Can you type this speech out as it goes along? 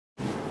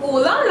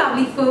Hola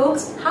lovely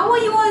folks, how are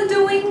you all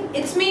doing?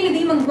 It's me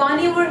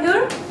Nidhi over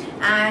here,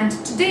 and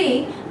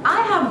today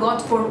I have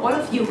got for all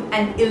of you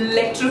an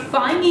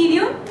electrifying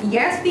idiom.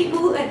 Yes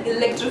people, an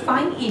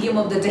electrifying idiom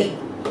of the day.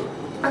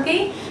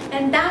 Okay,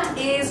 and that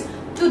is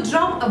to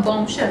drop a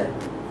bombshell.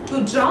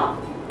 To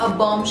drop a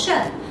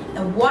bombshell.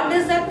 Now what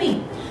does that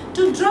mean?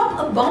 To drop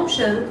a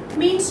bombshell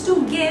means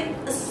to give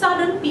a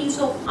sudden piece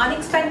of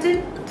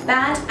unexpected,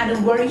 bad and a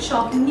very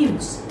shocking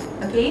news.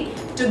 Okay,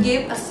 to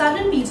give a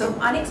sudden piece of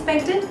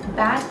unexpected,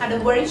 bad and a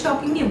very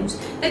shocking news.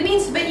 That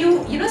means when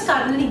you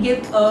suddenly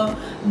give a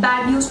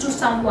bad news to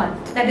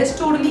someone that is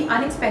totally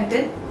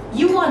unexpected,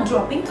 you are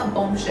dropping a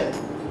bombshell.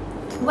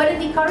 Well, in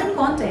the current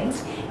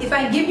context, if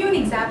I give you an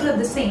example of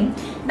the same,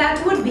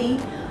 that would be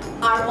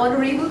our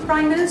Honorable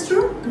Prime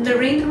Minister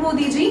Narendra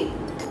Modi ji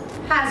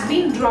has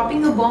been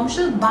dropping a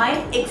bombshell by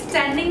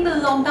extending the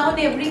lockdown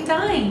every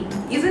time,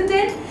 isn't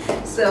it?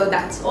 So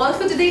that's all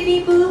for today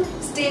people.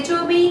 Stay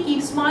chirpy,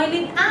 keep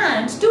smiling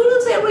and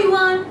toodles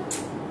everyone.